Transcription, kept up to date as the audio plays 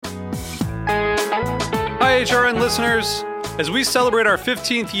HRN listeners. As we celebrate our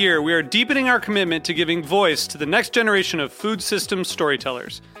 15th year, we are deepening our commitment to giving voice to the next generation of food systems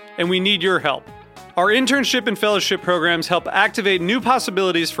storytellers, and we need your help. Our internship and fellowship programs help activate new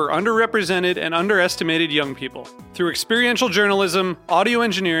possibilities for underrepresented and underestimated young people through experiential journalism, audio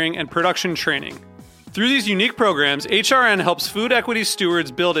engineering, and production training. Through these unique programs, HRN helps food equity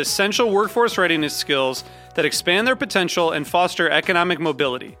stewards build essential workforce readiness skills that expand their potential and foster economic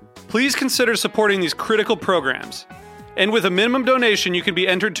mobility. Please consider supporting these critical programs. And with a minimum donation, you can be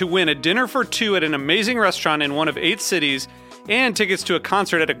entered to win a dinner for two at an amazing restaurant in one of 8 cities and tickets to a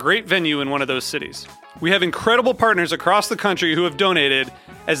concert at a great venue in one of those cities. We have incredible partners across the country who have donated,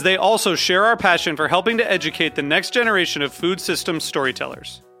 as they also share our passion for helping to educate the next generation of food systems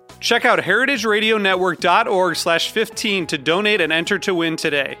storytellers. Check out heritageradionetwork.org/15 to donate and enter to win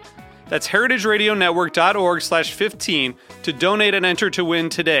today. That's heritageradionetwork.org/15 to donate and enter to win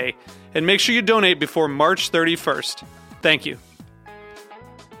today. And make sure you donate before March 31st. Thank you.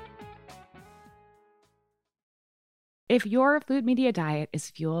 If your food media diet is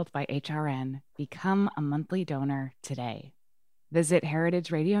fueled by HRN, become a monthly donor today. Visit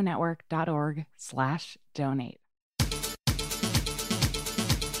heritageradionetwork.org/donate.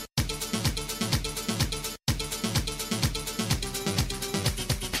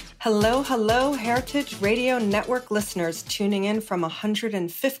 Hello, Heritage Radio Network listeners tuning in from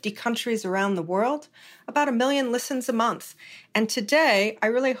 150 countries around the world, about 1 million listens a month. And today, I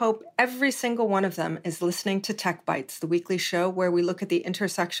really hope every single one of them is listening to Tech Bites, the weekly show where we look at the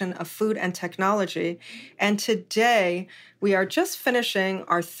intersection of food and technology. And today, we are just finishing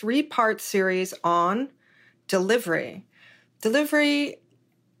our 3-part series on delivery. Delivery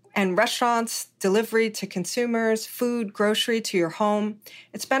and restaurants, delivery to consumers, food, grocery to your home.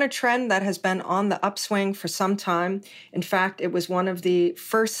 It's been a trend that has been on the upswing for some time. In fact, it was one of the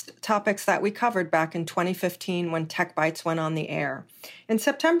first topics that we covered back in 2015 when Tech Bites went on the air. In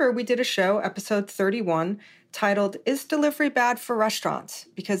September, we did a show, episode 31, titled, Is Delivery Bad for Restaurants?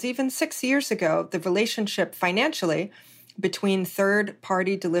 Because even 6 years ago, the relationship financially between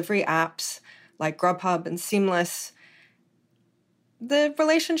third-party delivery apps like Grubhub and Seamless, the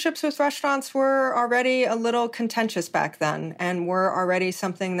relationships with restaurants were already a little contentious back then and were already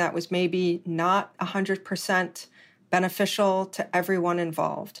something that was maybe not 100% beneficial to everyone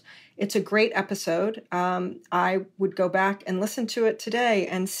involved. It's a great episode. I would go back and listen to it today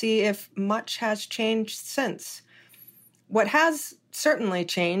and see if much has changed since. What has certainly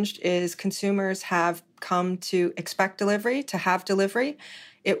changed is consumers have come to expect delivery, to have delivery.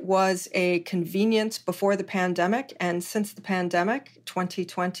 It was a convenience before the pandemic, and since the pandemic,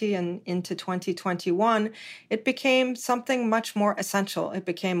 2020 and into 2021, it became something much more essential. It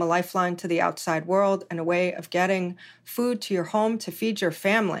became a lifeline to the outside world and a way of getting food to your home to feed your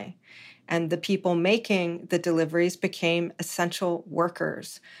family. And the people making the deliveries became essential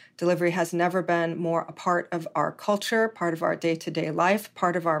workers. Delivery has never been more a part of our culture, part of our day-to-day life,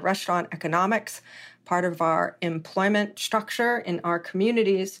 part of our restaurant economics, part of our employment structure in our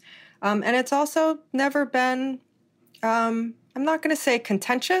communities. And it's also never been, I'm not going to say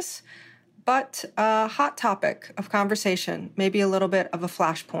contentious, but a hot topic of conversation, maybe a little bit of a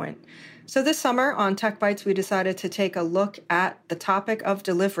flashpoint. So this summer on Tech Bites, we decided to take a look at the topic of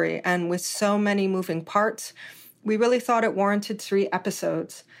delivery. And with so many moving parts, we really thought it warranted 3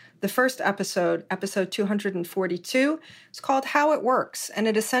 episodes. The first episode, episode 242, is called How It Works, and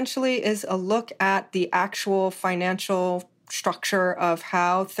it essentially is a look at the actual financial structure of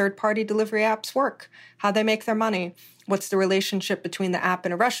how third-party delivery apps work, how they make their money, what's the relationship between the app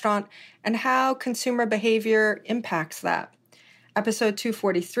and a restaurant, and how consumer behavior impacts that. Episode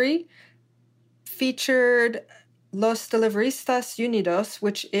 243 featured Los Deliveristas Unidos,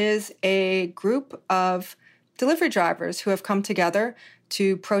 which is a group of delivery drivers who have come together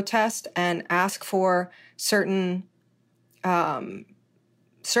to protest and ask for certain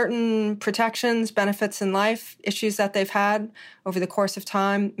protections, benefits in life, issues that they've had over the course of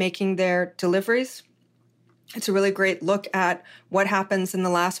time making their deliveries. It's a really great look at what happens in the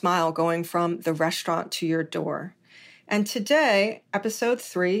last mile going from the restaurant to your door. And today, episode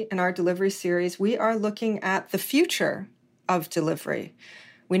 3 in our delivery series, we are looking at the future of delivery.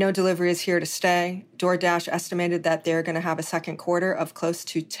 We know delivery is here to stay. DoorDash estimated that they're going to have a second quarter of close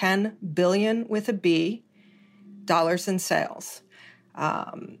to $10 billion with a B dollars in sales.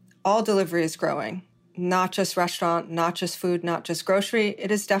 All delivery is growing, not just restaurant, not just food, not just grocery.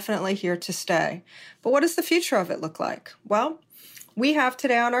 It is definitely here to stay. But what does the future of it look like? Well, we have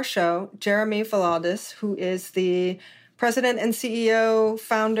today on our show Jeremy Valaldis, who is the president and CEO,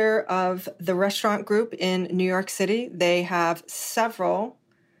 founder of the Restaurant Group in New York City. They have several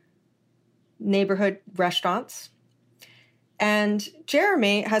neighborhood restaurants. And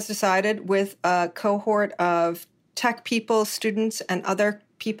Jeremy has decided, with a cohort of tech people, students, and other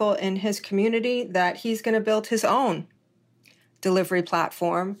people in his community, that he's going to build his own delivery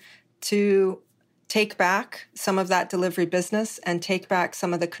platform to take back some of that delivery business and take back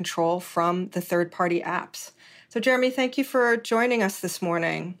some of the control from the third-party apps. So, Jeremy, thank you for joining us this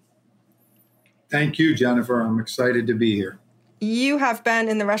morning. Thank you, Jennifer. I'm excited to be here. You have been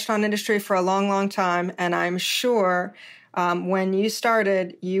in the restaurant industry for a long, long time, and I'm sure when you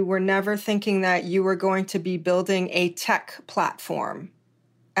started, you were never thinking that you were going to be building a tech platform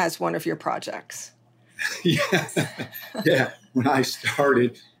as one of your projects. Yeah. When I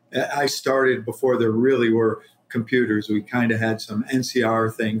started before there really were computers. We kind of had some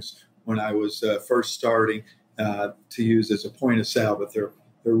NCR things when I was first starting to use as a point of sale, but they're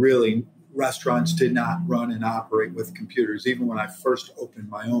really, restaurants did not run and operate with computers, even when I first opened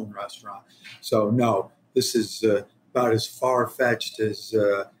my own restaurant. So no, this is about as far-fetched as,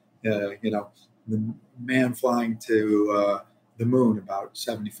 the man flying to the moon about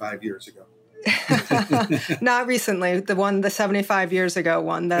 75 years ago. Not recently, the 75 years ago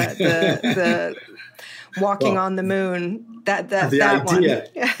one, the walking on the moon, that idea, one.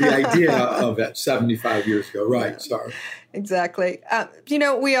 The idea of that 75 years ago, right? Sorry. Exactly. I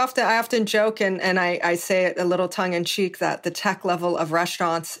often joke and I say it a little tongue in cheek that the tech level of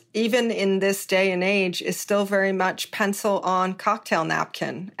restaurants, even in this day and age, is still very much pencil on cocktail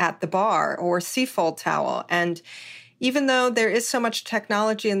napkin at the bar or seafold towel. And even though there is so much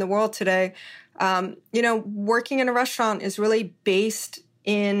technology in the world today, working in a restaurant is really based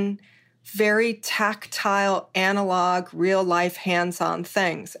in very tactile, analog, real life, hands-on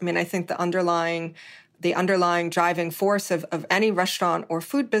things. I mean, I think the underlying driving force of any restaurant or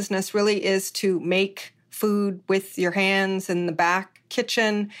food business really is to make food with your hands in the back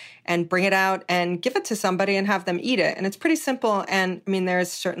kitchen and bring it out and give it to somebody and have them eat it. And it's pretty simple. And I mean,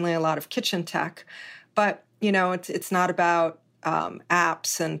 there's certainly a lot of kitchen tech, but it's not about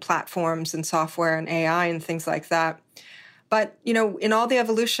apps and platforms and software and AI and things like that. But, in all the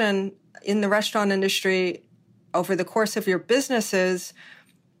evolution in the restaurant industry over the course of your businesses,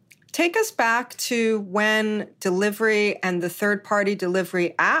 take us back to when delivery and the third-party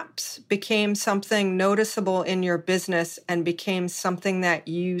delivery apps became something noticeable in your business and became something that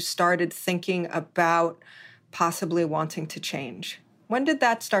you started thinking about possibly wanting to change. When did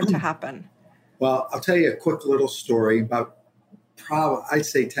that start to happen? Well, I'll tell you a quick little story about I'd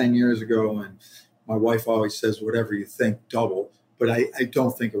say 10 years ago, and my wife always says, whatever you think, double. But I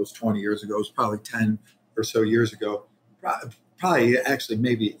don't think it was 20 years ago. It was probably 10 or so years ago. Probably actually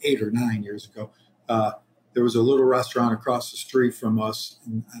maybe 8 or 9 years ago. There was a little restaurant across the street from us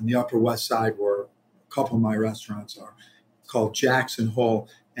on the Upper West Side where a couple of my restaurants are, called Jackson Hole.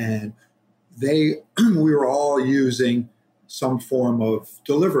 And we were all using some form of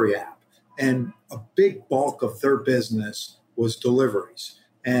delivery app. And a big bulk of their business was deliveries.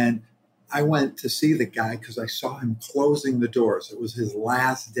 And I went to see the guy because I saw him closing the doors. It was his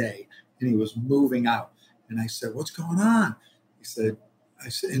last day and he was moving out. And I said, "What's going on?" He said,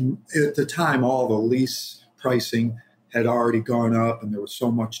 and at the time, all the lease pricing had already gone up and there was so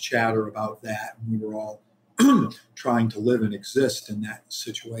much chatter about that. And we were all trying to live and exist in that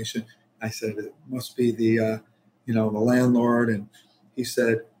situation. I said, "It must be the landlord." And he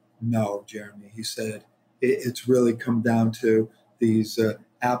said, "No, Jeremy." He said, it's really come down to these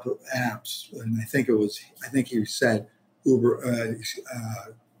apps. And I think he said Uber,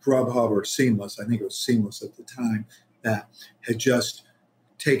 Grubhub or Seamless. I think it was Seamless at the time that had just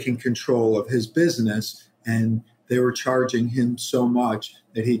taken control of his business, and they were charging him so much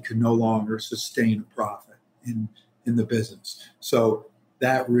that he could no longer sustain a profit in the business. So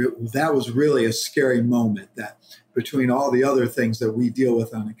that was really a scary moment, that between all the other things that we deal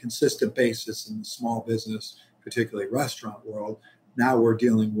with on a consistent basis in the small business, particularly restaurant world, now we're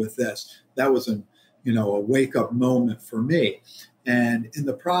dealing with this. That was a wake-up moment for me. And in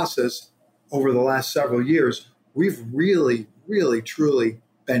the process, over the last several years, we've really, really, truly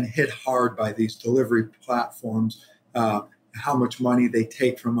been hit hard by these delivery platforms, how much money they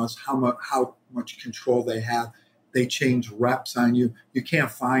take from us, how much control they have. They change reps on you. You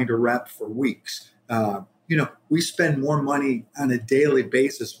can't find a rep for weeks. We spend more money on a daily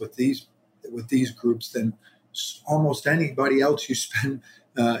basis with these groups than almost anybody else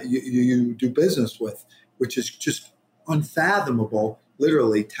you do business with, which is just unfathomable.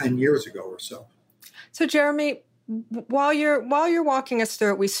 Literally 10 years ago or so. So, Jeremy, while you're walking us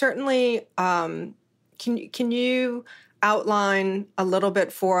through it, we certainly can you outline a little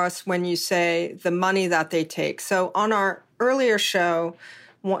bit for us when you say the money that they take? So on our earlier show,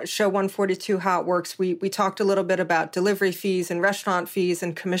 show 142 how it works, we talked a little bit about delivery fees and restaurant fees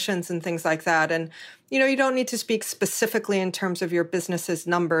and commissions and things like that. And, you don't need to speak specifically in terms of your business's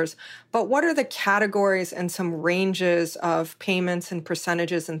numbers, but what are the categories and some ranges of payments and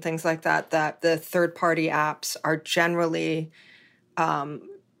percentages and things like that the third-party apps are generally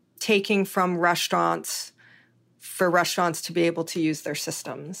taking from restaurants for restaurants to be able to use their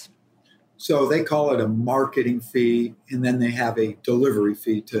systems? So they call it a marketing fee, and then they have a delivery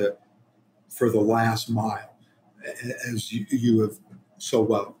fee for the last mile, as you have so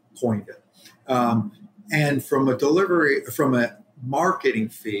well coined it. And from a marketing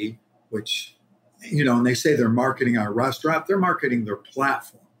fee, which, and they say they're marketing our restaurant, they're marketing their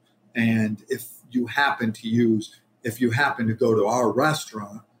platform. And if you happen to go to our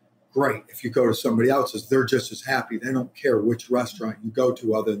restaurant, great. If you go to somebody else's, they're just as happy. They don't care which restaurant you go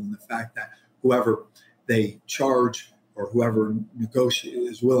to, other than the fact that whoever they charge or whoever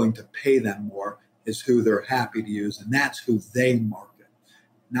is willing to pay them more is who they're happy to use. And that's who they market.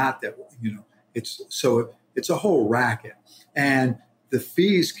 Not that, it's a whole racket. And the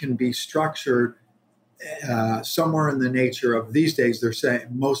fees can be structured somewhere in the nature of, these days, they're saying,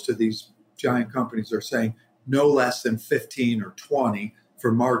 most of these giant companies are saying no less than 15 or 20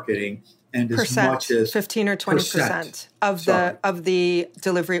 for marketing, and as much as 15 or 20% of the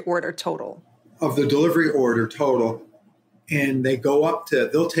delivery order total. Of the delivery order total. And they go up to,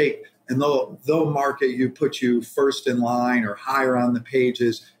 they'll market you, put you first in line or higher on the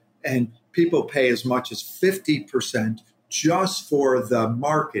pages, and people pay as much as 50% just for the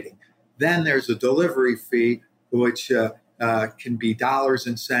marketing. Then there's a delivery fee, which can be dollars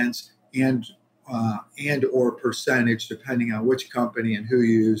and cents and or percentage, depending on which company and who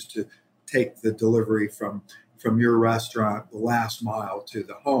you use to take the delivery from your restaurant, the last mile, to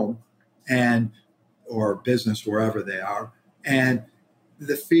the home or business, wherever they are. And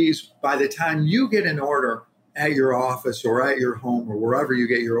the fees, by the time you get an order at your office or at your home or wherever you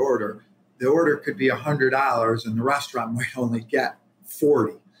get your order, the order could be $100 and the restaurant might only get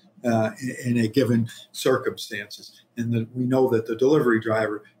 $40 in a given circumstances. And we know that the delivery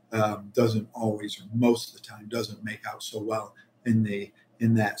driver doesn't always, or most of the time, doesn't make out so well in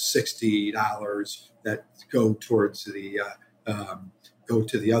that $60 that go towards the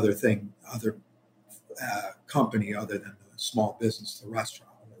other company other than the small business, the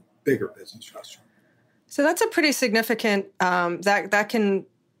restaurant, or the bigger business restaurant. So that's a pretty significant, that can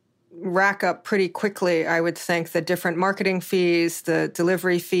rack up pretty quickly, I would think, the different marketing fees, the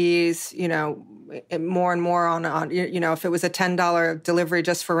delivery fees, more and more on, if it was a $10 delivery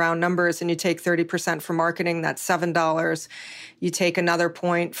just for round numbers and you take 30% for marketing, that's $7. You take another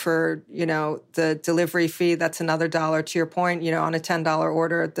point for, the delivery fee, that's another $1. To your point, on a $10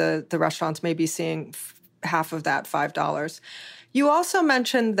 order, the restaurants may be seeing half of that, $5. You also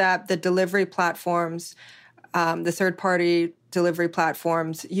mentioned that the delivery platforms, the third-party delivery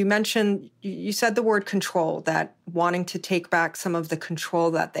platforms, you said the word control, that wanting to take back some of the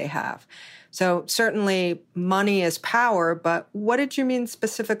control that they have. So certainly money is power, but what did you mean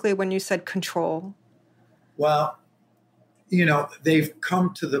specifically when you said control? Well, it's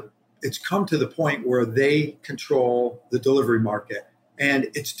come to the point where they control the delivery market, and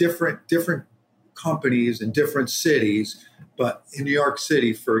it's different companies in different cities. But in New York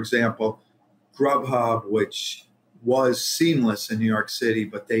City, for example, Grubhub, which was Seamless in New York City,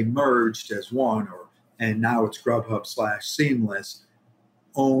 but they merged as one, and now it's Grubhub/Seamless,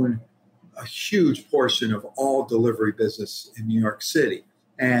 own a huge portion of all delivery business in New York City.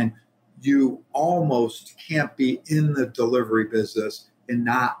 And you almost can't be in the delivery business and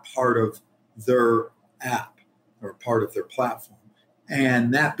not part of their app or part of their platform.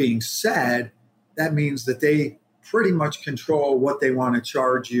 And that being said, that means that they pretty much control what they want to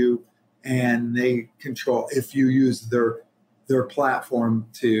charge you, and they control, if you use their platform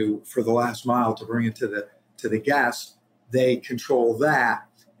for the last mile to bring it to the guest, they control that,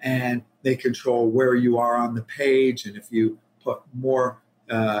 and they control where you are on the page. And if you put more,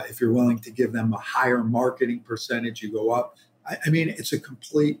 if you're willing to give them a higher marketing percentage, you go up. I mean, it's a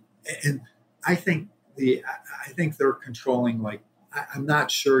complete, and I think they're controlling, like, I'm not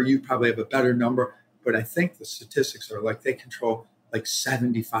sure, you probably have a better number, but I think the statistics are like they control like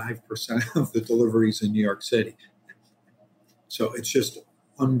 75% of the deliveries in New York City. So it's just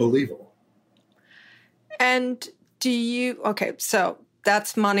unbelievable. And so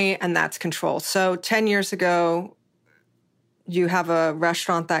that's money and that's control. So 10 years ago, you have a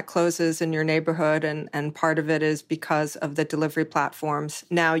restaurant that closes in your neighborhood, and part of it is because of the delivery platforms.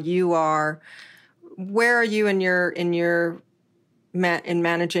 Now where are you in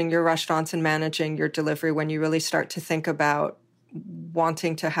managing your restaurants and managing your delivery when you really start to think about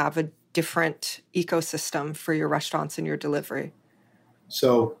wanting to have a different ecosystem for your restaurants and your delivery?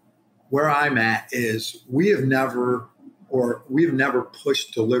 So where I'm at is we've never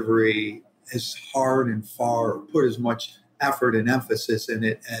pushed delivery as hard and far, or put as much effort and emphasis in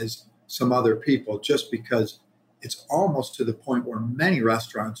it as some other people, just because it's almost to the point where many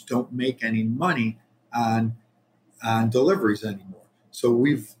restaurants don't make any money on deliveries anymore. So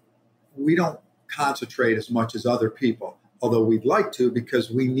we don't concentrate as much as other people, although we'd like to, because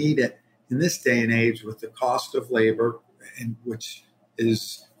we need it in this day and age with the cost of labor, and which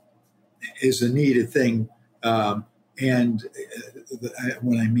is a needed thing. And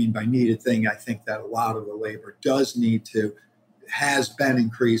what I mean by needed thing, I think that a lot of the labor has been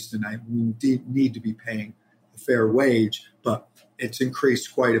increased, and we need to be paying a fair wage, but it's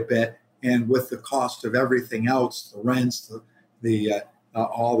increased quite a bit. And with the cost of everything else, the rents,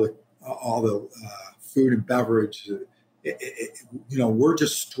 all the food and beverage, we're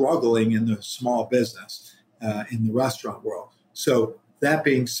just struggling in the small business, in the restaurant world. So that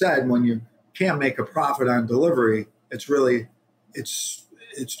being said, when you can't make a profit on delivery, it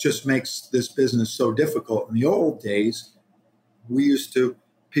just makes this business so difficult. In the old days,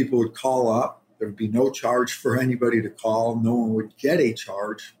 people would call up. There would be no charge for anybody to call. No one would get a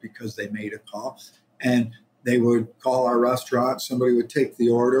charge because they made a call. And they would call our restaurant. Somebody would take the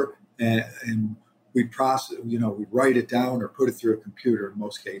order, and we'd process, we'd write it down or put it through a computer in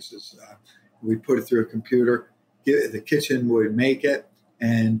most cases. We'd put it through a computer. The kitchen would make it,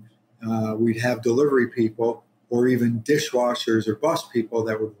 and we'd have delivery people or even dishwashers or bus people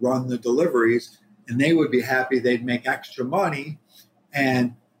that would run the deliveries, and they would be happy. They'd make extra money,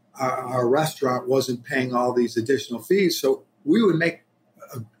 and our restaurant wasn't paying all these additional fees. So we would make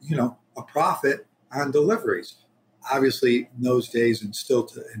a profit on deliveries. Obviously, in those days, and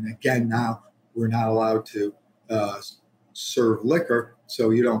again now, we're not allowed to serve liquor,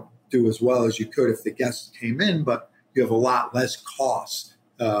 so you don't do as well as you could if the guests came in, but you have a lot less costs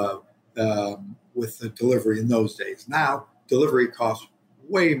with the delivery in those days. Now, delivery costs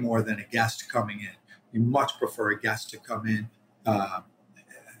way more than a guest coming in. You much prefer a guest to come in,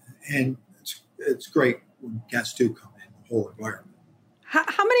 and it's great when guests do come in, the whole environment.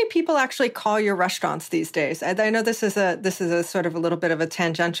 How many people actually call your restaurants these days? I know this is a sort of a little bit of a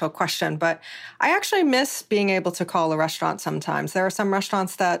tangential question, but I actually miss being able to call a restaurant sometimes. There are some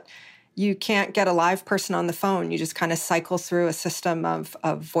restaurants that you can't get a live person on the phone. You just kind of cycle through a system of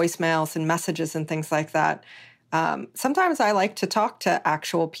voicemails and messages and things like that. Sometimes I like to talk to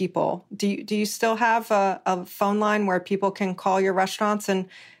actual people. Do you still have a phone line where people can call your restaurants, and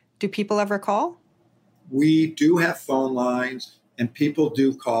do people ever call? We do have phone lines. And people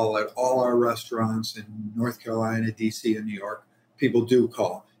do call at all our restaurants in North Carolina, D.C., and New York. People do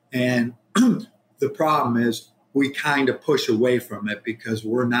call. And the problem is we kind of push away from it because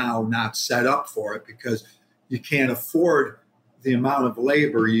we're now not set up for it, because you can't afford the amount of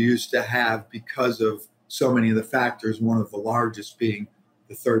labor you used to have because of so many of the factors, one of the largest being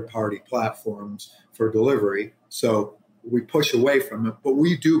the third-party platforms for delivery. So we push away from it. But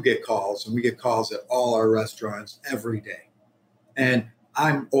we do get calls, and we get calls at all our restaurants every day. And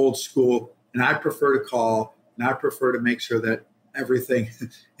I'm old school, and I prefer to call, and I prefer to make sure that everything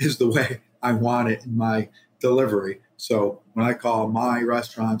is the way I want it in my delivery. So when I call my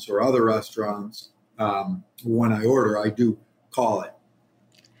restaurants or other restaurants, when I order, I do call it.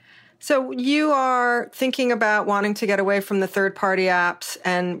 So you are thinking about wanting to get away from the third-party apps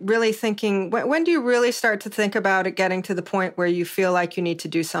and really thinking, when do you really start to think about it getting to the point where you feel like you need to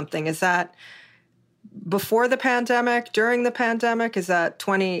do something? Is that before the pandemic, during the pandemic? Is that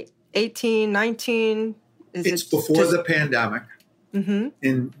 2018, 19? It's before the pandemic. Mm-hmm.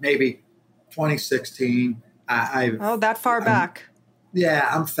 In maybe 2016. That far back. Yeah,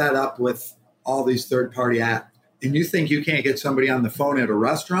 I'm fed up with all these third-party apps. And you think you can't get somebody on the phone at a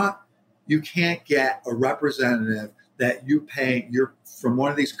restaurant? You can't get a representative that you're from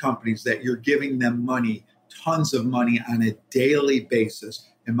one of these companies that you're giving them money, tons of money on a daily basis.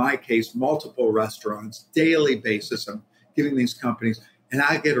 In my case, multiple restaurants, daily basis. I'm giving these companies, and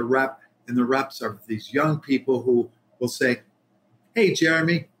I get a rep, and the reps are these young people who will say, "Hey,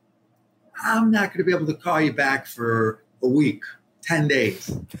 Jeremy, I'm not going to be able to call you back for a week, 10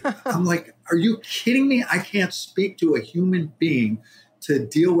 days. I'm like, are you kidding me? I can't speak to a human being to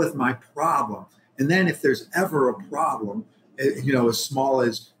deal with my problem. And then if there's ever a problem, as small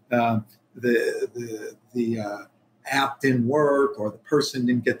as the app didn't work, or the person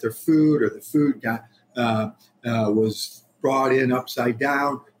didn't get their food, or the food was brought in upside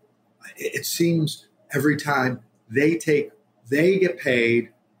down. It seems every time they get paid,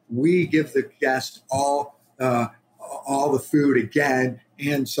 we give the guest all all the food again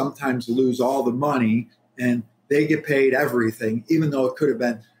and sometimes lose all the money, and they get paid everything, even though it could have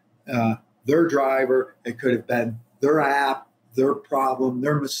been their driver, it could have been their app, their problem,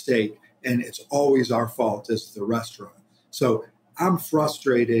 their mistake, and it's always our fault as the restaurant. So I'm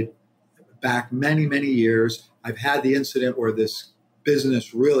frustrated. Back many, many years, I've had the incident where this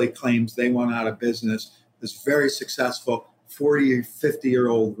business really claims they went out of business. This very successful 40,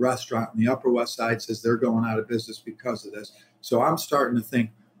 50-year-old restaurant in the Upper West Side says they're going out of business because of this. So I'm starting to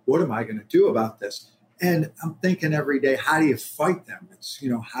think, what am I going to do about this? And I'm thinking every day, how do you fight them? It's,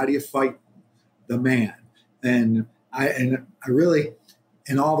 how do you fight the man? And I really,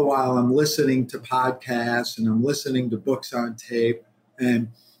 and all the while I'm listening to podcasts and I'm listening to books on tape and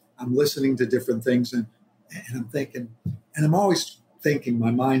I'm listening to different things and I'm thinking, and I'm always thinking, my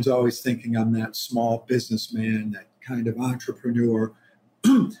mind's always thinking I'm that small businessman, that kind of entrepreneur.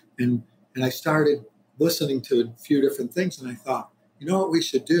 and I started listening to a few different things and I thought, what we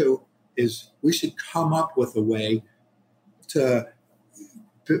should do is we should come up with a way to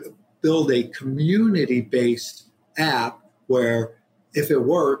build a community-based app where if it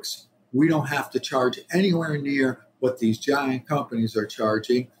works, we don't have to charge anywhere near what these giant companies are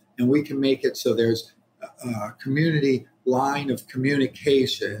charging. And we can make it so there's a community line of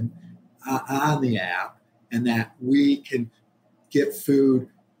communication on the app and that we can get food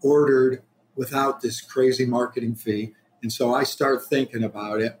ordered without this crazy marketing fee. And so I start thinking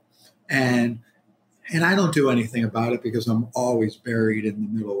about it. And I don't do anything about it because I'm always buried in the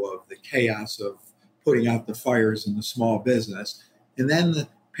middle of the chaos of putting out the fires in the small business. And then the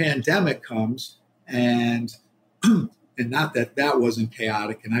pandemic comes and not that wasn't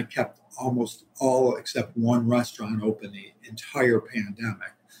chaotic. And I kept almost all except one restaurant open the entire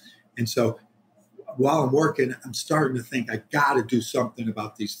pandemic. And so while I'm working, I'm starting to think I got to do something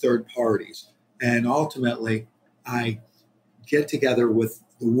about these third parties. And ultimately, I get together with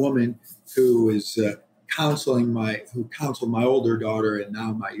the woman who is counseled my older daughter, and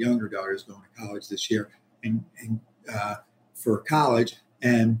now my younger daughter is going to college this year, and for college.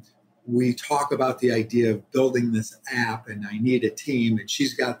 And we talk about the idea of building this app, and I need a team. And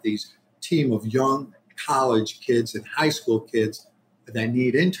she's got these team of young college kids and high school kids that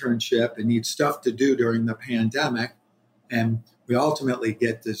need internship and need stuff to do during the pandemic. And we ultimately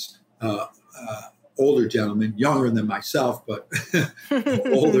get this older gentleman, younger than myself, but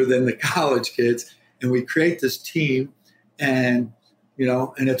older than the college kids. And we create this team and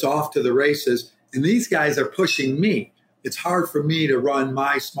it's off to the races. And these guys are pushing me. It's hard for me to run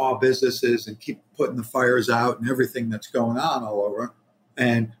my small businesses and keep putting the fires out and everything that's going on all over.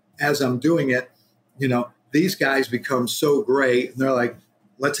 And as I'm doing it, these guys become so great. And they're like,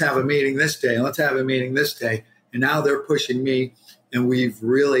 let's have a meeting this day. And let's have a meeting this day. And now they're pushing me. And we've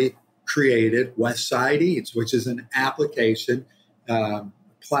really created West Side Eats, which is an application,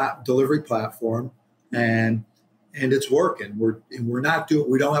 delivery platform. And it's working. We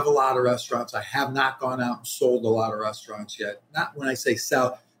don't have a lot of restaurants. I have not gone out and sold a lot of restaurants yet. Not when I say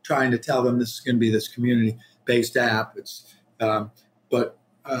sell, trying to tell them this is going to be this community-based app. It's, but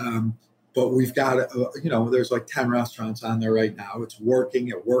we've got, there's like 10 restaurants on there right now. It's working.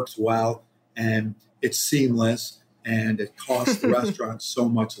 It works well, and it's seamless, and it costs the restaurant so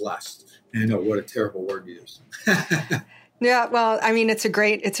much less. And what a terrible word to use. Yeah, well, I mean, it's a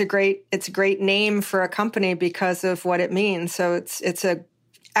great name for a company because of what it means. So it's a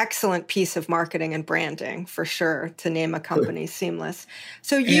excellent piece of marketing and branding for sure to name a company Seamless.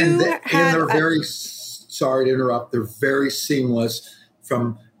 So they're very sorry to interrupt. They're very seamless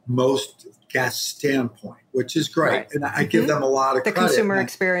from most guest standpoint, which is great, right. And I give them a lot of credit. The consumer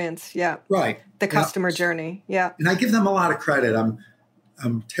experience, yeah, right. The customer journey, yeah, and I give them a lot of credit.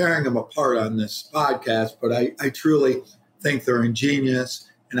 I'm tearing them apart on this podcast, but I truly think they're ingenious,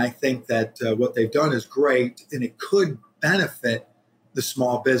 and I think that what they've done is great, and it could benefit the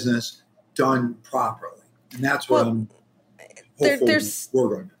small business done properly. And that's what I'm hopeful we're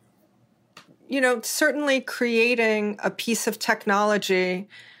going to do. Certainly creating a piece of technology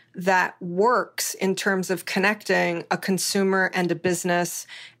that works in terms of connecting a consumer and a business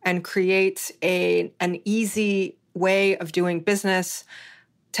and creates an easy way of doing business,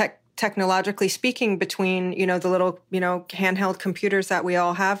 technologically speaking, between, the little, handheld computers that we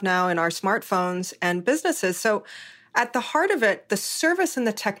all have now in our smartphones and businesses. So at the heart of it, the service and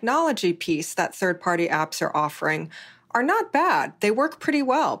the technology piece that third-party apps are offering are not bad. They work pretty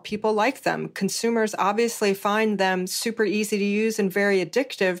well. People like them. Consumers obviously find them super easy to use and very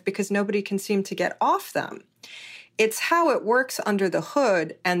addictive because nobody can seem to get off them. It's how it works under the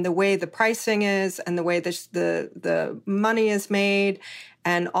hood and the way the pricing is and the way the money is made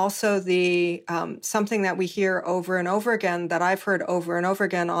And also the something that we hear over and over again, that I've heard over and over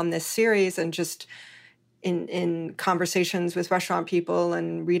again on this series, and just in conversations with restaurant people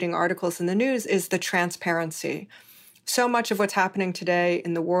and reading articles in the news, is the transparency. So much of what's happening today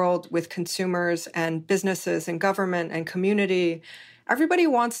in the world with consumers and businesses and government and community, everybody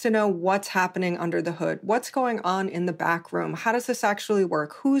wants to know what's happening under the hood, what's going on in the back room, how does this actually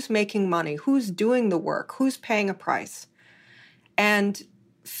work, who's making money, who's doing the work, who's paying a price. And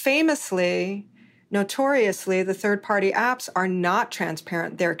famously, notoriously, the third-party apps are not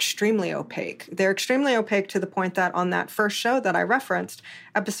transparent. They're extremely opaque. They're extremely opaque to the point that on that first show that I referenced,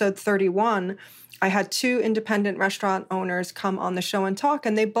 episode 31, I had 2 independent restaurant owners come on the show and talk,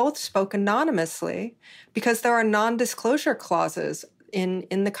 and they both spoke anonymously because there are non-disclosure clauses in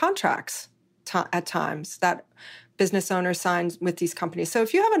the contracts at times that business owners sign with these companies. So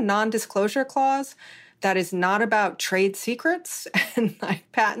if you have a non-disclosure clause that is not about trade secrets and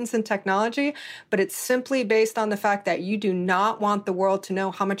like patents and technology, but it's simply based on the fact that you do not want the world to know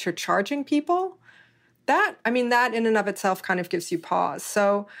how much you're charging people, that in and of itself kind of gives you pause.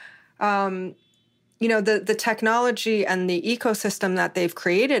 So, the technology and the ecosystem that they've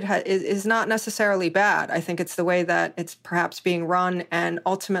created is not necessarily bad. I think it's the way that it's perhaps being run. And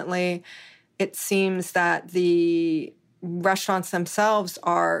ultimately, it seems that the restaurants themselves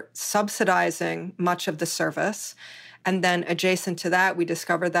are subsidizing much of the service. And then adjacent to that, we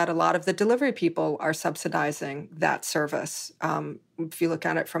discovered that a lot of the delivery people are subsidizing that service, if you look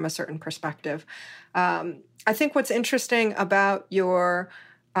at it from a certain perspective. I think what's interesting about your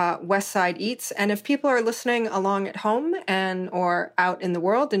West Side Eats, and if people are listening along at home or out in the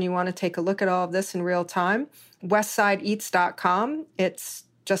world and you want to take a look at all of this in real time, westsideeats.com. It's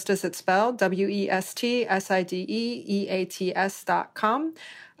just as it's spelled, WESTSIDEEATS.com.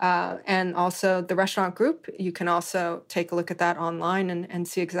 And also the restaurant group, you can also take a look at that online and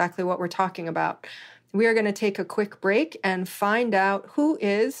see exactly what we're talking about. We are going to take a quick break and find out who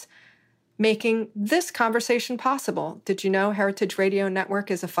is making this conversation possible. Did you know Heritage Radio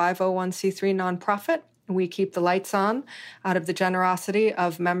Network is a 501c3 nonprofit? We keep the lights on out of the generosity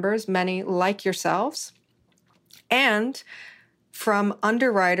of members, many like yourselves, and from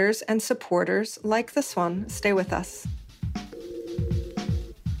underwriters and supporters like this one. Stay with us.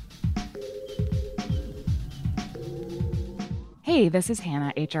 Hey, this is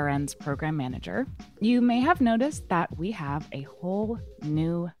Hannah, HRN's program manager. You may have noticed that we have a whole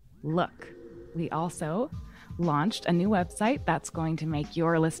new look. We also launched a new website that's going to make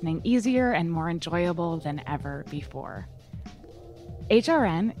your listening easier and more enjoyable than ever before.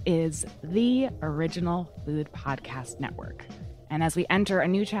 HRN is the original food podcast network. And as we enter a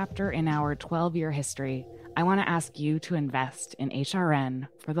new chapter in our 12-year history, I want to ask you to invest in HRN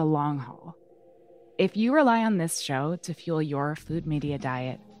for the long haul. If you rely on this show to fuel your food media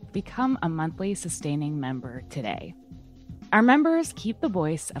diet, become a monthly sustaining member today. Our members keep the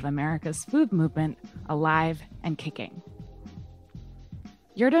voice of America's food movement alive and kicking.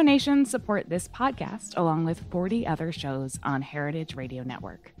 Your donations support this podcast along with 40 other shows on Heritage Radio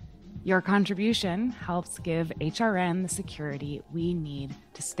Network. Your contribution helps give HRN the security we need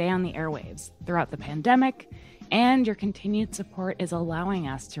to stay on the airwaves throughout the pandemic, and your continued support is allowing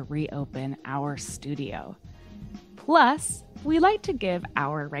us to reopen our studio. Plus, we like to give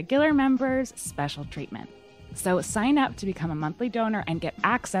our regular members special treatment. So sign up to become a monthly donor and get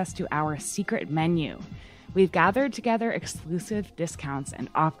access to our secret menu. We've gathered together exclusive discounts and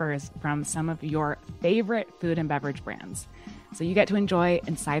offers from some of your favorite food and beverage brands. So you get to enjoy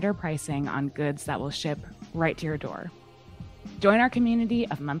insider pricing on goods that will ship right to your door. Join our community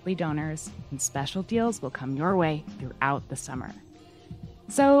of monthly donors, and special deals will come your way throughout the summer.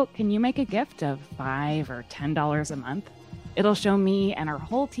 So can you make a gift of $5 or $10 a month? It'll show me and our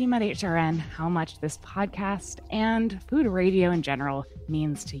whole team at HRN how much this podcast and food radio in general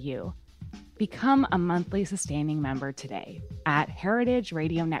means to you. Become a monthly sustaining member today at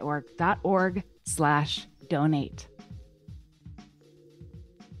heritageradionetwork.org/donate.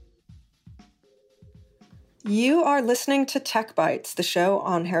 You are listening to Tech Bites, the show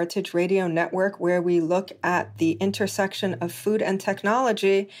on Heritage Radio Network, where we look at the intersection of food and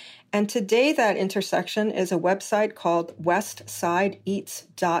technology. And today that intersection is a website called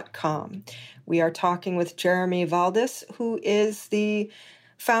westsideeats.com. We are talking with Jeremy Valdis, who is the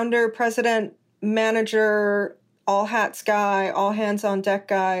founder, president, manager, all hats guy, all hands on deck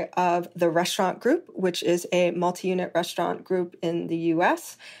guy of the Restaurant Group, which is a multi-unit restaurant group in the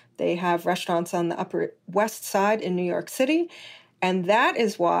U.S. They have restaurants on the Upper West Side in New York City. And that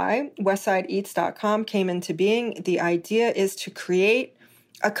is why westsideeats.com came into being. The idea is to create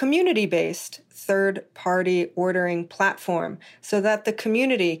a community-based third-party ordering platform so that the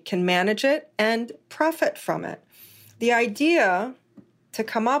community can manage it and profit from it. The idea to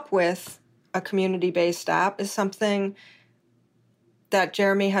come up with a community-based app is something that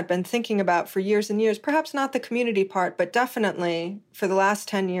Jeremy had been thinking about for years and years, perhaps not the community part, but definitely for the last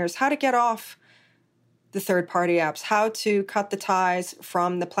 10 years, how to get off the third-party apps, how to cut the ties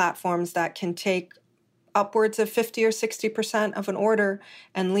from the platforms that can take upwards of 50 or 60% of an order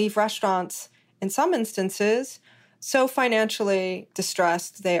and leave restaurants, in some instances, so financially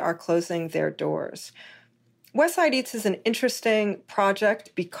distressed they are closing their doors. Westside Eats is an interesting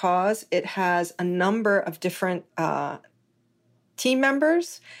project because it has a number of different team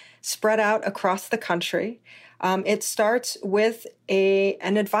members spread out across the country. It starts with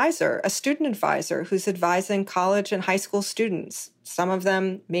an advisor, a student advisor who's advising college and high school students. Some of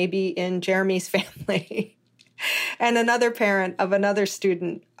them may be in Jeremy's family. And another parent of another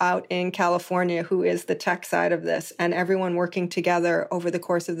student out in California who is the tech side of this, and everyone working together over the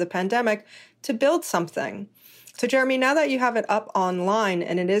course of the pandemic to build something. So Jeremy, now that you have it up online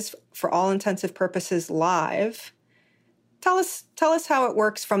and it is for all intensive purposes live, tell us how it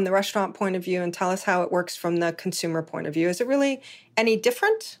works from the restaurant point of view and tell us how it works from the consumer point of view. Is it really any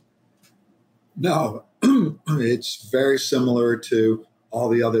different? No, it's very similar to all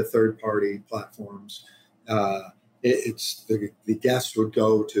the other third-party platforms. It's the guest would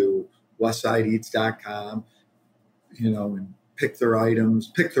go to westsideeats.com, and pick their items,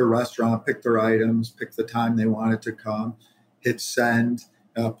 pick their restaurant, pick their items, pick the time they want it to come, hit send,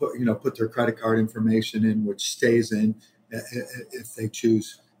 put their credit card information in, which stays in if they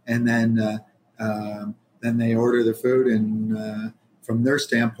choose, and then they order the food, and from their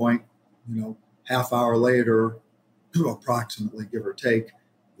standpoint, half hour later, approximately, give or take,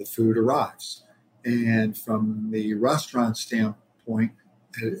 the food arrives. And from the restaurant standpoint,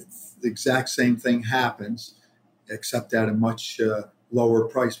 the exact same thing happens, except at a much lower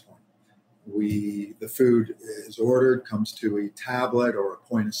price point. The food is ordered, comes to a tablet or a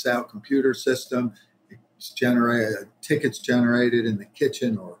point-of-sale computer system. It's tickets generated in the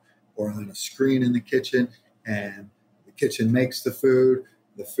kitchen or on a screen in the kitchen, and the kitchen makes the food.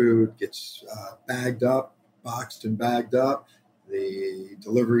 The food gets bagged up, boxed and bagged up. The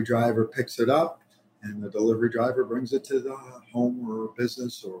delivery driver picks it up, and the delivery driver brings it to the home or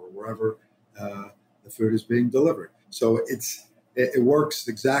business or wherever the food is being delivered. So it works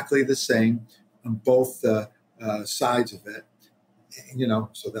exactly the same on both sides of it,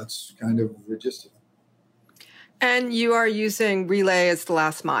 so that's kind of the gist of it. And you are using Relay as the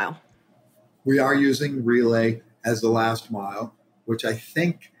last mile. We are using Relay as the last mile, which I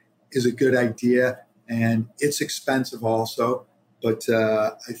think is a good idea, and it's expensive also, but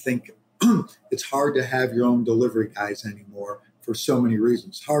I think it's hard to have your own delivery guys anymore for so many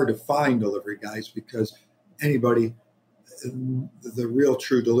reasons. It's hard to find delivery guys because anybody, the real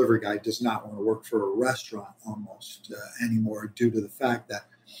true delivery guy, does not want to work for a restaurant almost anymore, due to the fact that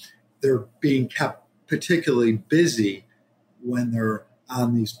they're being kept particularly busy when they're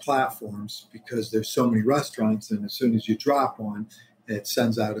on these platforms because there's so many restaurants, and as soon as you drop one, it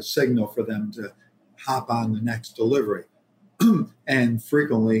sends out a signal for them to hop on the next delivery. And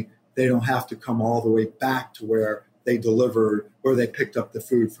frequently, they don't have to come all the way back to where they delivered, where they picked up the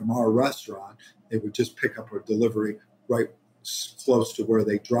food from our restaurant. They would just pick up a delivery right close to where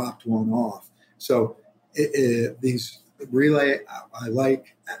they dropped one off. So these Relay, I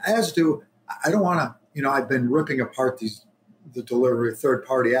like, as do, I don't want to, I've been ripping apart the delivery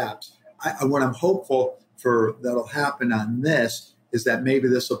third-party apps. What I'm hopeful for that'll happen on this is that maybe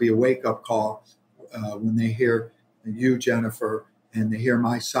this will be a wake-up call when they hear you, Jennifer, and they hear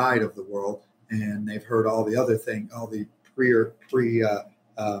my side of the world, and they've heard all the other all the pre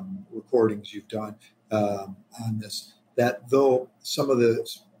recordings you've done on this, that some of the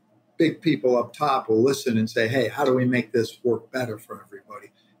big people up top will listen and say, hey, how do we make this work better for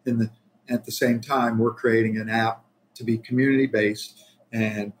everybody? At the same time, we're creating an app to be community-based,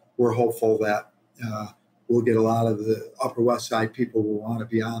 and we're hopeful that we'll get a lot of the Upper West Side people will want to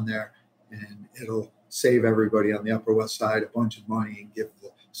be on there, and it'll save everybody on the Upper West Side a bunch of money and give the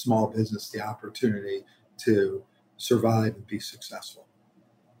small business the opportunity to survive and be successful.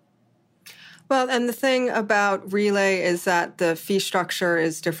 Well, and the thing about Relay is that the fee structure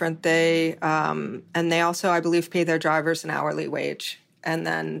is different. They also, I believe, pay their drivers an hourly wage. And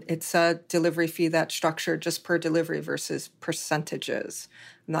then it's a delivery fee that's structured just per delivery versus percentages.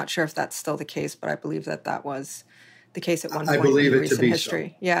 I'm not sure if that's still the case, but I believe that was the case at one point in recent history.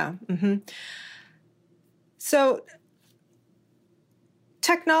 So. Yeah. Mm-hmm. So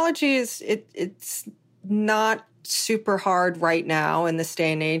technology it's not super hard right now in this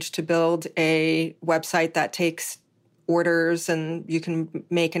day and age to build a website that takes orders, and you can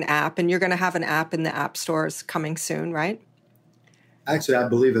make an app, and you're going to have an app in the app stores coming soon, right? Actually, I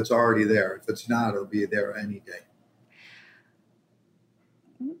believe it's already there. If it's not, it'll be there any day.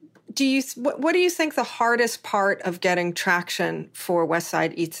 What do you think the hardest part of getting traction for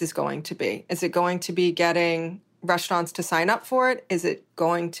Westside Eats is going to be? Is it going to be getting restaurants to sign up for it? Is it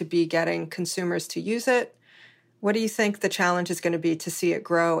going to be getting consumers to use it? What do you think the challenge is going to be to see it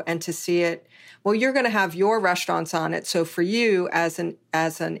grow and to see it? Well, you're going to have your restaurants on it. So for you as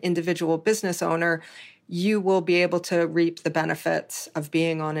an individual business owner, you will be able to reap the benefits of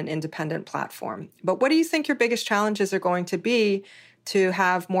being on an independent platform. But what do you think your biggest challenges are going to be to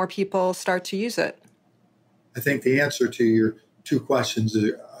have more people start to use it? I think the answer to your two questions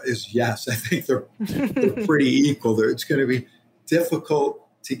is yes. I think they're pretty equal. It's going to be difficult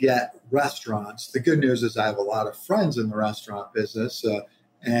to get restaurants. The good news is I have a lot of friends in the restaurant business,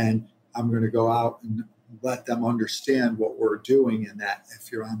 and I'm going to go out and let them understand what we're doing, and that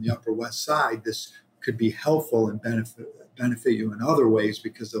if you're on the Upper West Side, this could be helpful and benefit you in other ways,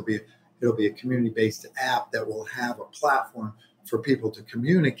 because it'll be a community-based app that will have a platform for people to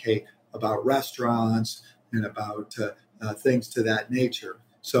communicate about restaurants and about things to that nature.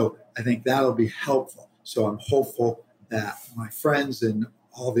 So I think that'll be helpful. So I'm hopeful that my friends and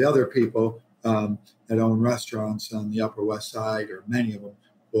all the other people that own restaurants on the Upper West Side, or many of them,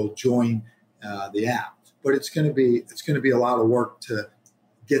 will join the app. But it's going to be a lot of work to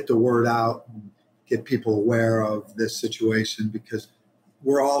get the word out and get people aware of this situation, because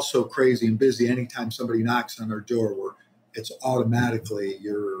we're all so crazy and busy. Anytime somebody knocks on our door, it's automatically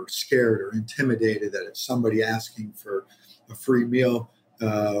you're scared or intimidated that it's somebody asking for a free meal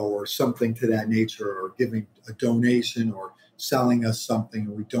or something to that nature, or giving a donation or selling us something,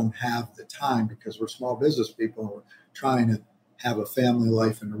 and we don't have the time because we're small business people and we're trying to have a family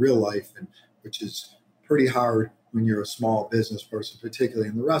life and a real life, and which is pretty hard when you're a small business person, particularly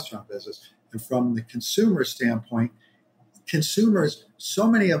in the restaurant business. And from the consumer standpoint, consumers, so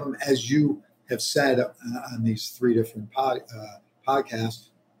many of them, as you have said on these three different podcasts,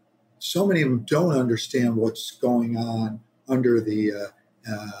 so many of them don't understand what's going on under the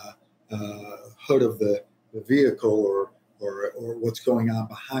hood of the vehicle, or what's going on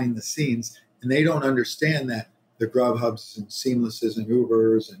behind the scenes. And they don't understand that the Grubhubs and Seamlesses and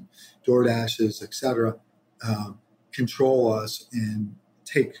Ubers and DoorDashes, et cetera, control us and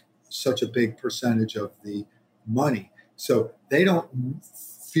take such a big percentage of the money. So they don't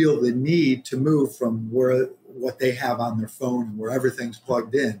feel the need to move from what they have on their phone and where everything's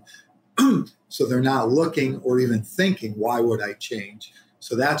plugged in. So they're not looking or even thinking, why would I change?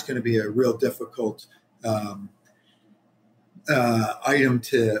 So that's going to be a real difficult item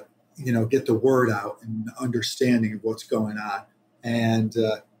to, get the word out and understanding of what's going on. And,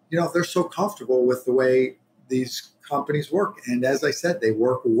 they're so comfortable with the way these companies work. And as I said, they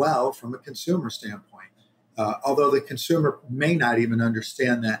work well from a consumer standpoint. Although the consumer may not even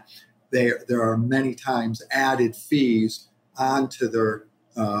understand that there are many times added fees onto their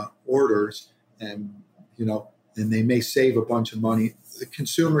orders, and they may save a bunch of money. The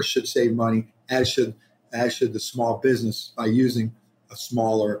consumer should save money, as should the small business, by using a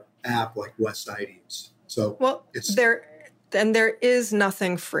smaller app like Westside Eats. So there is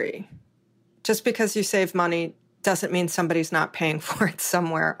nothing free. Just because you save money doesn't mean somebody's not paying for it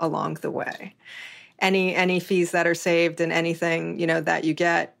somewhere along the way. Any fees that are saved and anything, that you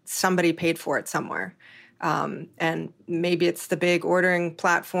get, somebody paid for it somewhere. And maybe it's the big ordering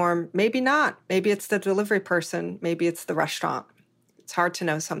platform, maybe not. Maybe it's the delivery person, maybe it's the restaurant. It's hard to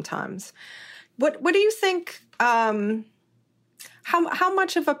know sometimes. What do you think, how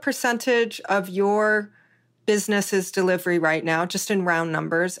much of a percentage of your business is delivery right now, just in round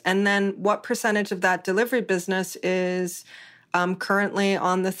numbers? And then what percentage of that delivery business is currently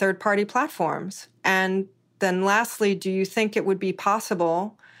on the third-party platforms? And then lastly, do you think it would be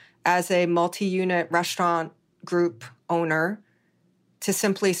possible as a multi-unit restaurant group owner to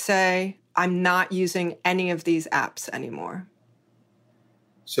simply say, I'm not using any of these apps anymore?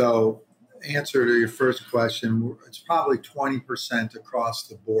 So, answer to your first question, it's probably 20% across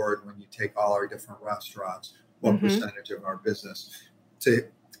the board when you take all our different restaurants, what percentage of our business, to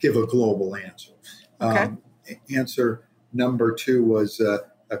give a global answer. Okay. Answer number two was,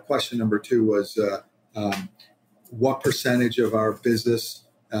 question number two was, what percentage of our business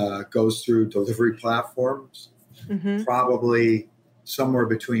goes through delivery platforms? Probably somewhere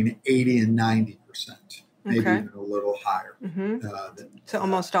between 80 and 90%, maybe even a little higher. So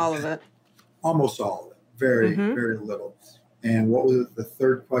almost all of it. Almost all of it. Very, very little. And what was the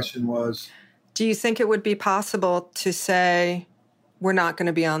third question was? Do you think it would be possible to say we're not going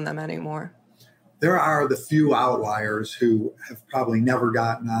to be on them anymore? There are the few outliers who have probably never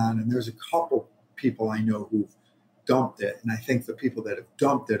gotten on, and there's a couple people I know who've dumped it. And I think the people that have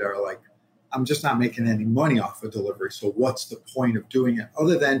dumped it are like, I'm just not making any money off of delivery. So what's the point of doing it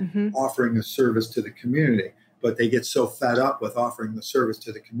other than offering a service to the community? But they get so fed up with offering the service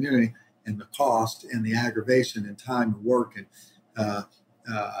to the community and the cost and the aggravation and time and work and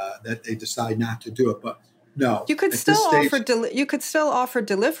that they decide not to do it. But no, you could still offer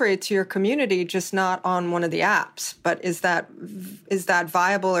delivery to your community, just not on one of the apps. But is that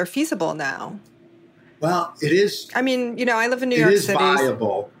viable or feasible now? Well, it is. I mean, I live in New York City. It is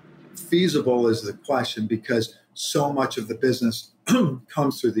viable. Feasible is the question because so much of the business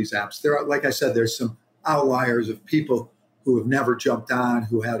comes through these apps. There are, like I said, there's some outliers of people who have never jumped on,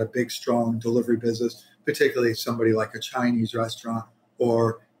 who had a big, strong delivery business, particularly somebody like a Chinese restaurant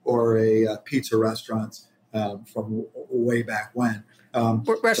or a pizza restaurant from way back when.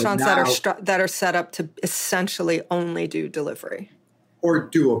 Restaurants that are set up to essentially only do delivery. Or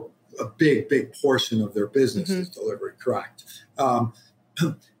do a big portion of their business is delivery, correct.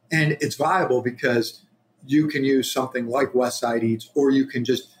 And it's viable because you can use something like Westside Eats, or you can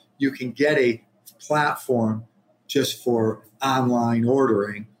get a platform just for online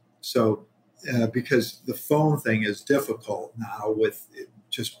ordering. So because the phone thing is difficult now with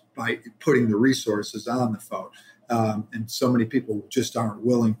just by putting the resources on the phone. And so many people just aren't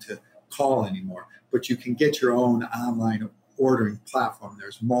willing to call anymore. But you can get your own online ordering platform.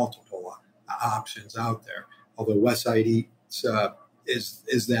 There's multiple options out there. Although Westside Eats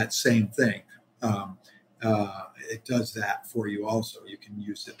is that same thing. It does that for you also. You can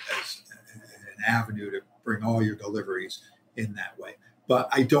use it as an avenue to bring all your deliveries in that way. But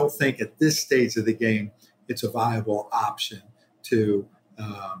I don't think at this stage of the game, it's a viable option to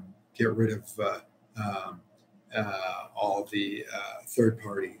get rid of all the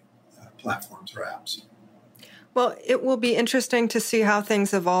third-party platforms or apps. Well, it will be interesting to see how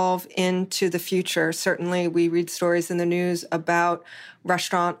things evolve into the future. Certainly, we read stories in the news about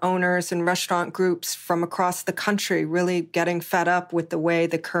restaurant owners and restaurant groups from across the country really getting fed up with the way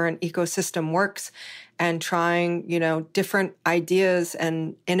the current ecosystem works and trying, different ideas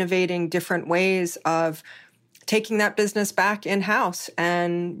and innovating different ways of taking that business back in-house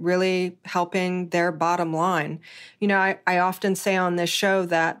and really helping their bottom line. I often say on this show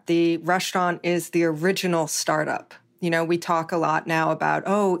that the restaurant is the original startup. We talk a lot now about,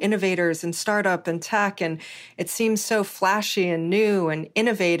 innovators and startup and tech, and it seems so flashy and new and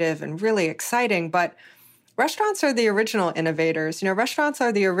innovative and really exciting, but restaurants are the original innovators. Restaurants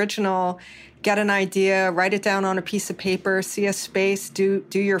are the original get an idea, write it down on a piece of paper, see a space, do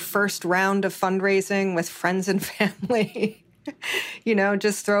your first round of fundraising with friends and family,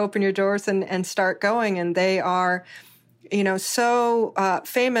 just throw open your doors and start going. And they are, so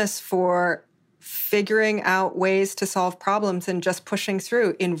famous for figuring out ways to solve problems and just pushing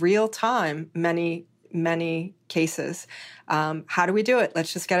through in real time, many cases. How do we do it?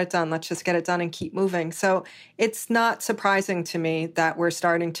 Let's just get it done. Let's just get it done and keep moving. So it's not surprising to me that we're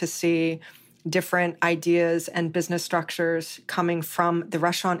starting to see different ideas and business structures coming from the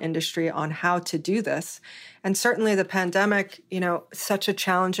restaurant industry on how to do this. And certainly the pandemic, such a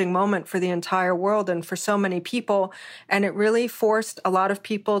challenging moment for the entire world and for so many people. And it really forced a lot of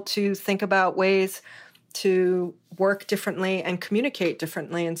people to think about ways to work differently and communicate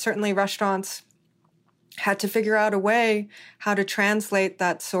differently. And certainly restaurants had to figure out a way how to translate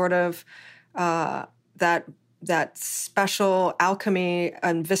that sort of that special alchemy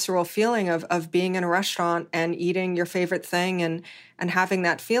and visceral feeling of being in a restaurant and eating your favorite thing and having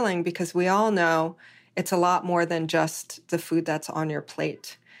that feeling, because we all know it's a lot more than just the food that's on your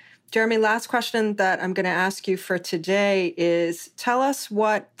plate. Jeremy, last question that I'm going to ask you for today is, tell us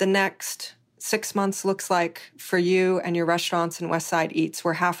what the next 6 months looks like for you and your restaurants in Westside Eats.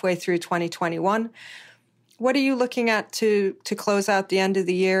 We're halfway through 2021. What are you looking at to close out the end of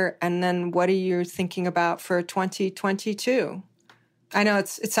the year? And then what are you thinking about for 2022? I know it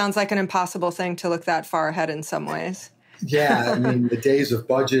sounds like an impossible thing to look that far ahead in some ways. Yeah, the days of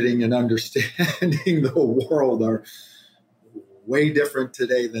budgeting and understanding the world are way different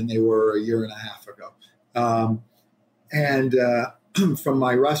today than they were a year and a half ago. And from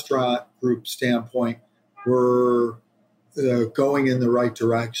my restaurant group standpoint, we're going in the right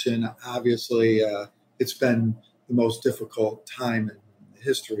direction. Obviously, it's been the most difficult time in the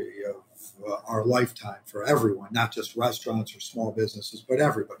history of our lifetime for everyone, not just restaurants or small businesses, but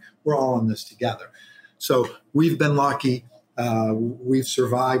everybody. We're all in this together. So we've been lucky. We've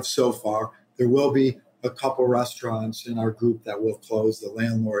survived so far. There will be a couple restaurants in our group that will close. The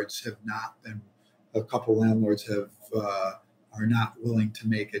landlords have not been. A couple landlords are not willing to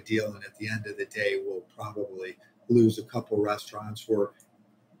make a deal, and at the end of the day, we'll probably lose a couple restaurants. We're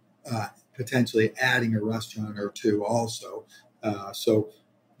potentially adding a restaurant or two also. So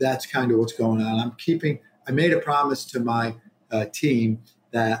that's kind of what's going on. I made a promise to my team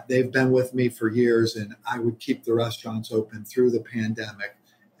that they've been with me for years, and I would keep the restaurants open through the pandemic.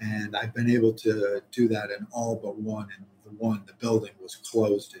 And I've been able to do that in all but one. And the building was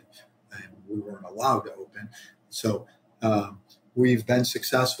closed and we weren't allowed to open. So we've been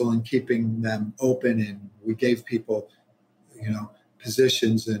successful in keeping them open, and we gave people,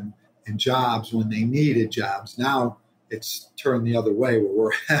 positions and jobs when they needed jobs. Now it's turned the other way, where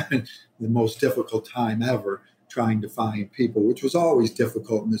we're having the most difficult time ever trying to find people, which was always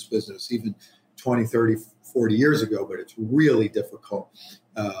difficult in this business, even 20, 30, 40 years ago, but it's really difficult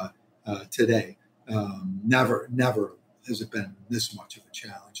today. Never has it been this much of a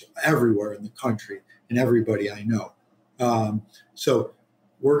challenge everywhere in the country and everybody I know. So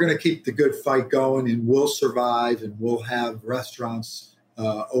we're going to keep the good fight going, and we'll survive, and we'll have restaurants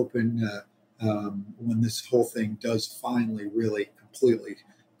open when this whole thing does finally really completely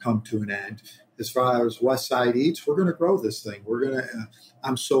come to an end. As far as Westside Eats, we're going to grow this thing.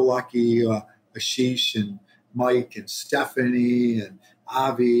 I'm so lucky, Ashish and Mike and Stephanie and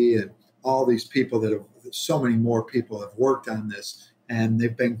Avi and all these people so many more people have worked on this, and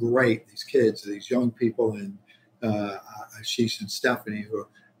they've been great. These kids, these young people, and Ashish and Stephanie,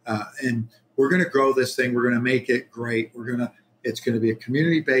 and we're going to grow this thing. We're going to make it great. It's going to be a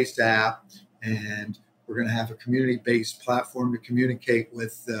community-based app, and we're going to have a community-based platform to communicate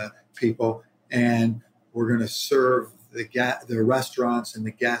with people, and we're going to serve the restaurants and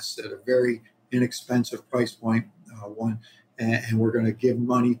the guests at a very inexpensive price point. And we're going to give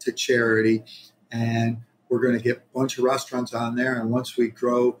money to charity, and we're going to get a bunch of restaurants on there. And once we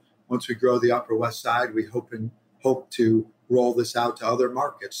grow the Upper West Side, we hope to roll this out to other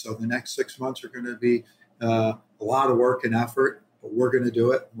markets. So the next 6 months are going to be a lot of work and effort, but we're going to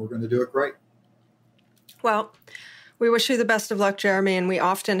do it. We're going to do it great. Well, we wish you the best of luck, Jeremy. And we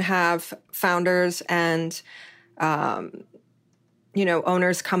often have founders and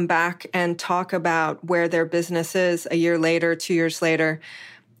owners come back and talk about where their business is a year later, 2 years later.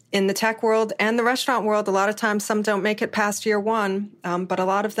 In the tech world and the restaurant world, a lot of times some don't make it past year one, but a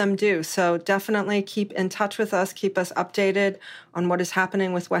lot of them do. So definitely keep in touch with us, keep us updated on what is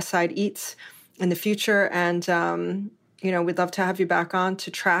happening with Westside Eats in the future. And, we'd love to have you back on to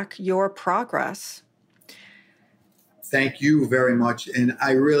track your progress. Thank you very much. And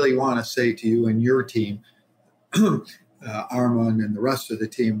I really want to say to you and your team, Armand and the rest of the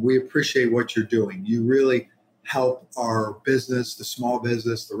team, we appreciate what you're doing. You really help our business, the small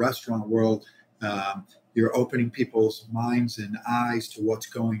business, the restaurant world. You're opening people's minds and eyes to what's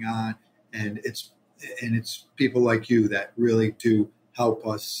going on, and it's people like you that really do help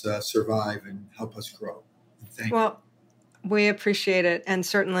us survive and help us grow. Thank you. Well, we appreciate it, and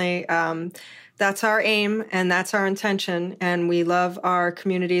certainly that's our aim and that's our intention. And we love our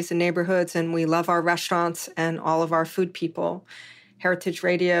communities and neighborhoods, and we love our restaurants and all of our food people. Heritage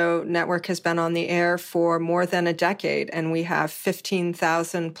Radio Network has been on the air for more than a decade, and we have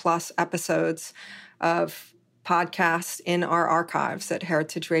 15,000 plus episodes of podcasts in our archives at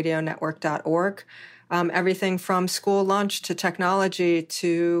heritageradionetwork.org. Everything from school lunch to technology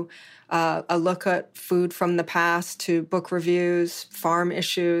to a look at food from the past to book reviews, farm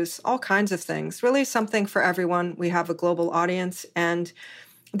issues, all kinds of things. Really something for everyone. We have a global audience, and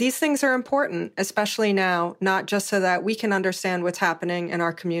these things are important, especially now, not just so that we can understand what's happening in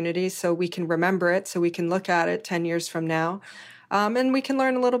our communities, so we can remember it, so we can look at it 10 years from now, and we can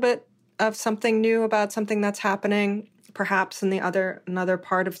learn a little bit of something new about something that's happening perhaps in another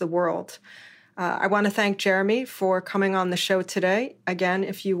part of the world. I want to thank Jeremy for coming on the show today. Again,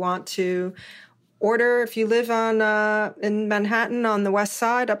 if you want to order, if you live in Manhattan on the West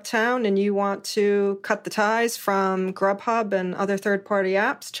Side, uptown, and you want to cut the ties from Grubhub and other third-party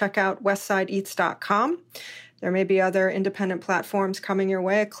apps, check out westsideeats.com. There may be other independent platforms coming your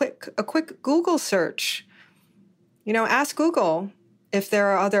way. A quick Google search. Ask Google if there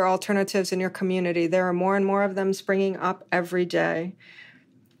are other alternatives in your community. There are more and more of them springing up every day.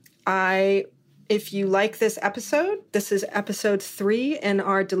 If you like this episode, this is episode 3 in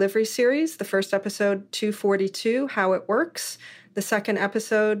our delivery series. The first episode, 242, How It Works. The second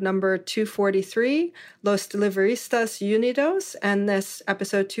episode, number 243, Los Deliveristas Unidos. And this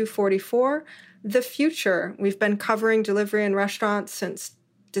episode 244, The Future. We've been covering delivery and restaurants since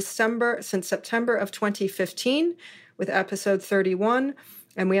September of 2015 with episode 31.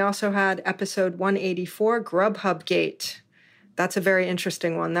 And we also had episode 184, Grubhub Gate. That's a very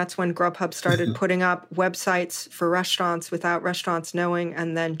interesting one. That's when Grubhub started putting up websites for restaurants without restaurants knowing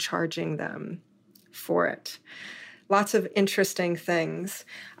and then charging them for it. Lots of interesting things.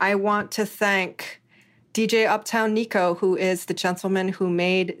 I want to thank DJ Uptown Nico, who is the gentleman who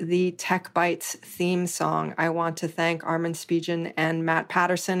made the Tech Bites theme song. I want to thank Armin Spigen and Matt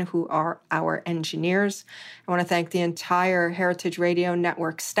Patterson, who are our engineers. I want to thank the entire Heritage Radio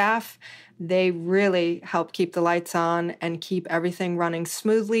Network staff. They really help keep the lights on and keep everything running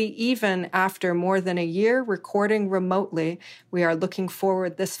smoothly, even after more than a year recording remotely. We are looking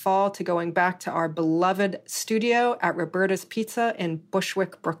forward this fall to going back to our beloved studio at Roberta's Pizza in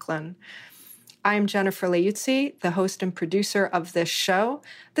Bushwick, Brooklyn. I'm Jennifer Leuzzi, the host and producer of this show.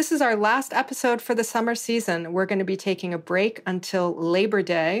 This is our last episode for the summer season. We're going to be taking a break until Labor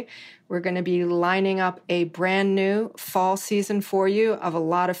Day. We're going to be lining up a brand new fall season for you of a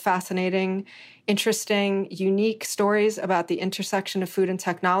lot of fascinating, interesting, unique stories about the intersection of food and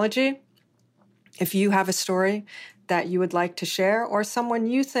technology. If you have a story that you would like to share or someone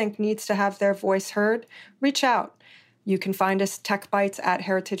you think needs to have their voice heard, reach out. You can find us Tech Bites at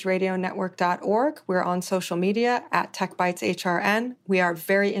heritageradionetwork.org. We're on social media at TechBitesHRN. We are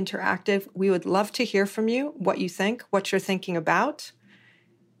very interactive. We would love to hear from you, what you think, what you're thinking about,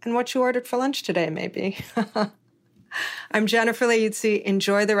 and what you ordered for lunch today, maybe. I'm Jennifer Leuzzi.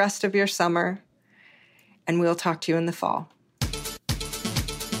 Enjoy the rest of your summer, and we'll talk to you in the fall.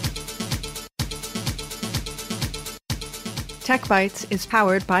 Tech Bites is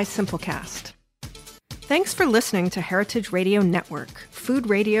powered by Simplecast. Thanks for listening to Heritage Radio Network, food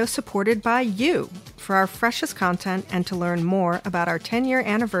radio supported by you. For our freshest content and to learn more about our 10-year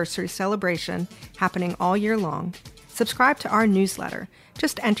anniversary celebration happening all year long, subscribe to our newsletter.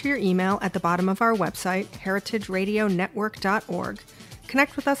 Just enter your email at the bottom of our website, heritageradionetwork.org.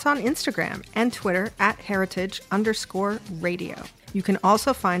 Connect with us on Instagram and Twitter at heritage_radio. You can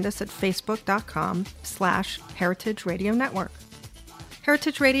also find us at facebook.com/Heritage Radio Network.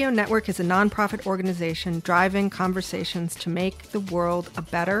 Heritage Radio Network is a nonprofit organization driving conversations to make the world a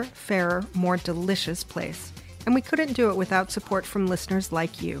better, fairer, more delicious place. And we couldn't do it without support from listeners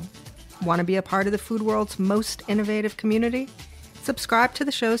like you. Want to be a part of the food world's most innovative community? Subscribe to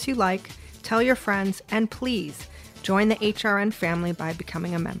the shows you like, tell your friends, and please join the HRN family by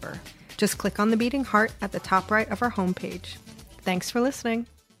becoming a member. Just click on the beating heart at the top right of our homepage. Thanks for listening.